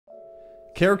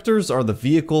Characters are the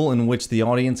vehicle in which the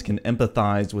audience can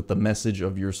empathize with the message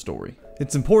of your story.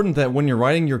 It's important that when you're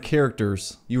writing your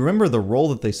characters, you remember the role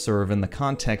that they serve in the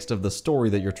context of the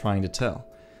story that you're trying to tell.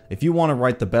 If you want to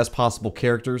write the best possible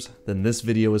characters, then this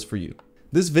video is for you.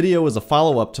 This video is a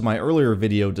follow-up to my earlier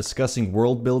video discussing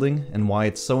world building and why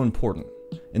it's so important.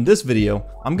 In this video,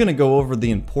 I'm going to go over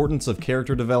the importance of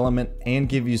character development and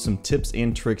give you some tips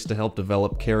and tricks to help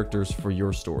develop characters for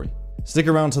your story. Stick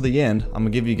around to the end, I'm going to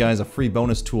give you guys a free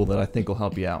bonus tool that I think will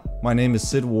help you out. My name is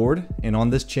Sid Ward, and on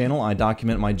this channel I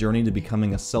document my journey to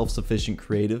becoming a self-sufficient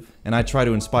creative, and I try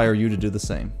to inspire you to do the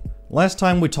same. Last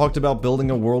time we talked about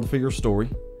building a world for your story,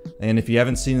 and if you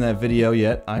haven't seen that video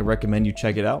yet, I recommend you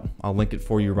check it out. I'll link it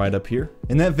for you right up here.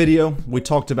 In that video, we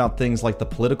talked about things like the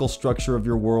political structure of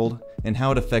your world and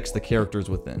how it affects the characters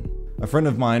within. A friend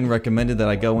of mine recommended that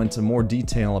I go into more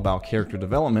detail about character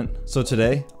development, so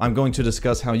today I'm going to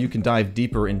discuss how you can dive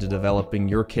deeper into developing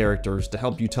your characters to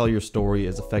help you tell your story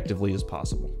as effectively as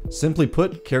possible. Simply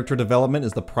put, character development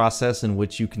is the process in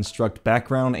which you construct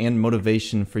background and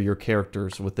motivation for your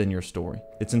characters within your story.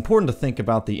 It's important to think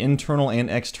about the internal and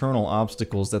external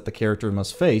obstacles that the character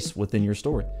must face within your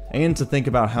story, and to think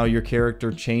about how your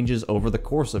character changes over the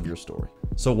course of your story.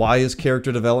 So why is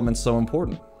character development so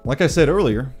important? Like I said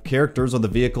earlier, characters are the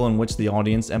vehicle in which the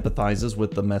audience empathizes with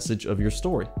the message of your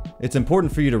story. It's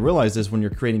important for you to realize this when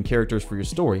you're creating characters for your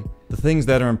story. The things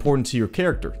that are important to your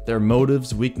character, their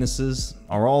motives, weaknesses,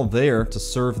 are all there to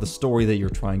serve the story that you're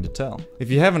trying to tell.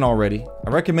 If you haven't already, I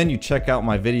recommend you check out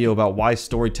my video about why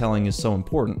storytelling is so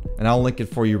important, and I'll link it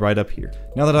for you right up here.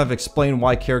 Now that I've explained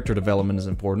why character development is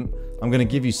important, I'm going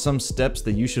to give you some steps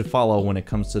that you should follow when it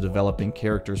comes to developing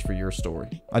characters for your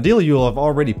story. Ideally, you'll have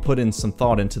already put in some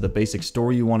thought into the basic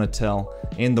story you want to tell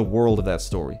and the world of that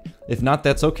story. If not,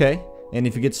 that's okay. And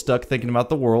if you get stuck thinking about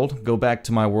the world, go back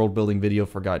to my world building video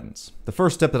for guidance. The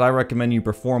first step that I recommend you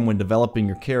perform when developing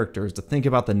your character is to think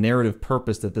about the narrative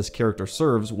purpose that this character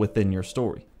serves within your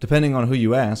story. Depending on who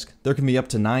you ask, there can be up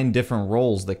to 9 different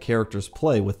roles that characters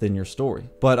play within your story.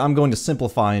 But I'm going to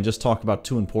simplify and just talk about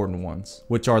 2 important ones,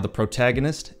 which are the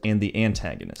protagonist and the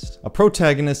antagonist. A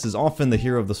protagonist is often the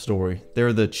hero of the story.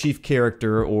 They're the chief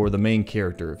character or the main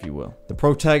character, if you will. The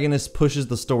protagonist pushes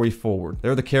the story forward.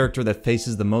 They're the character that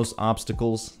faces the most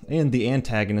obstacles, and the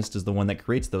antagonist is the one that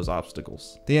creates those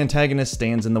obstacles. The antagonist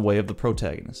stands in the way of the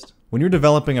protagonist. When you're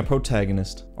developing a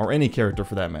protagonist, or any character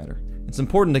for that matter, it's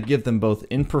important to give them both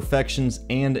imperfections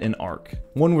and an arc,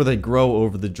 one where they grow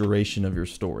over the duration of your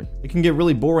story. It can get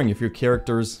really boring if your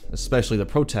characters, especially the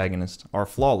protagonist, are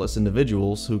flawless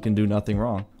individuals who can do nothing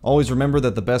wrong. Always remember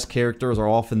that the best characters are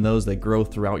often those that grow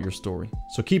throughout your story,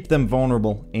 so keep them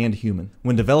vulnerable and human.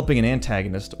 When developing an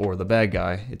antagonist, or the bad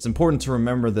guy, it's important to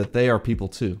remember that they are people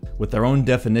too, with their own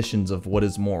definitions of what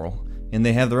is moral, and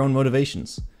they have their own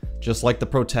motivations. Just like the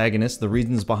protagonist, the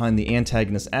reasons behind the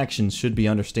antagonist's actions should be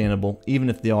understandable, even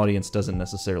if the audience doesn't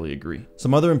necessarily agree.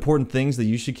 Some other important things that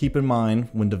you should keep in mind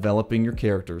when developing your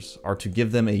characters are to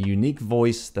give them a unique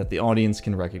voice that the audience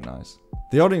can recognize.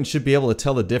 The audience should be able to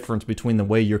tell the difference between the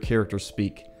way your characters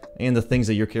speak and the things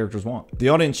that your characters want. The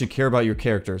audience should care about your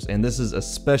characters, and this is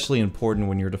especially important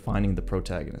when you're defining the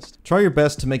protagonist. Try your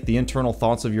best to make the internal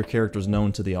thoughts of your characters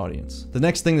known to the audience. The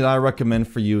next thing that I recommend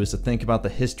for you is to think about the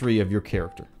history of your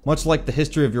character. Much like the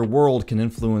history of your world can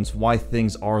influence why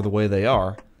things are the way they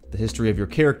are, the history of your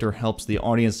character helps the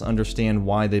audience understand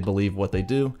why they believe what they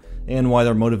do and why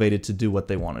they're motivated to do what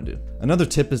they want to do. Another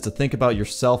tip is to think about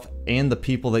yourself and the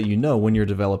people that you know when you're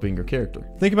developing your character.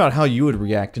 Think about how you would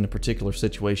react in a particular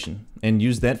situation and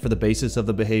use that for the basis of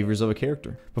the behaviors of a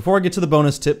character. Before I get to the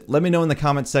bonus tip, let me know in the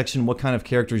comment section what kind of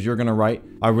characters you're going to write.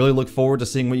 I really look forward to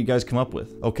seeing what you guys come up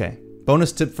with. Okay,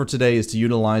 bonus tip for today is to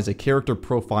utilize a character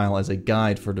profile as a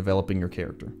guide for developing your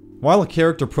character. While a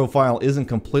character profile isn't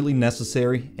completely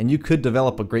necessary, and you could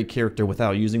develop a great character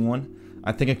without using one,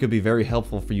 I think it could be very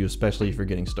helpful for you, especially if you're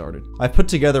getting started. I put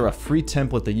together a free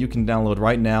template that you can download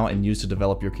right now and use to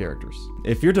develop your characters.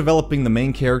 If you're developing the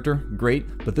main character,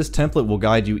 great, but this template will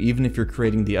guide you even if you're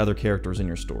creating the other characters in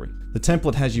your story. The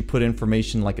template has you put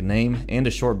information like a name and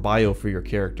a short bio for your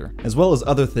character, as well as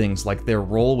other things like their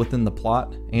role within the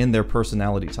plot and their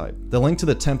personality type. The link to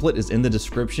the template is in the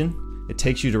description. It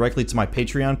takes you directly to my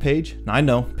Patreon page. Now I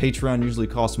know, Patreon usually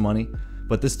costs money,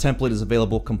 but this template is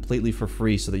available completely for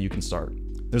free so that you can start.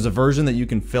 There's a version that you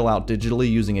can fill out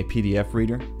digitally using a PDF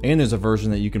reader, and there's a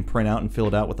version that you can print out and fill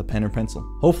it out with a pen or pencil.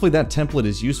 Hopefully that template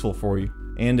is useful for you,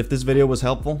 and if this video was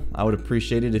helpful, I would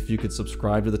appreciate it if you could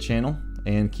subscribe to the channel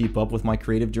and keep up with my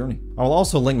creative journey. I'll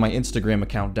also link my Instagram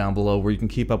account down below where you can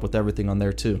keep up with everything on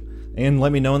there too, and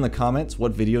let me know in the comments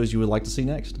what videos you would like to see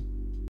next.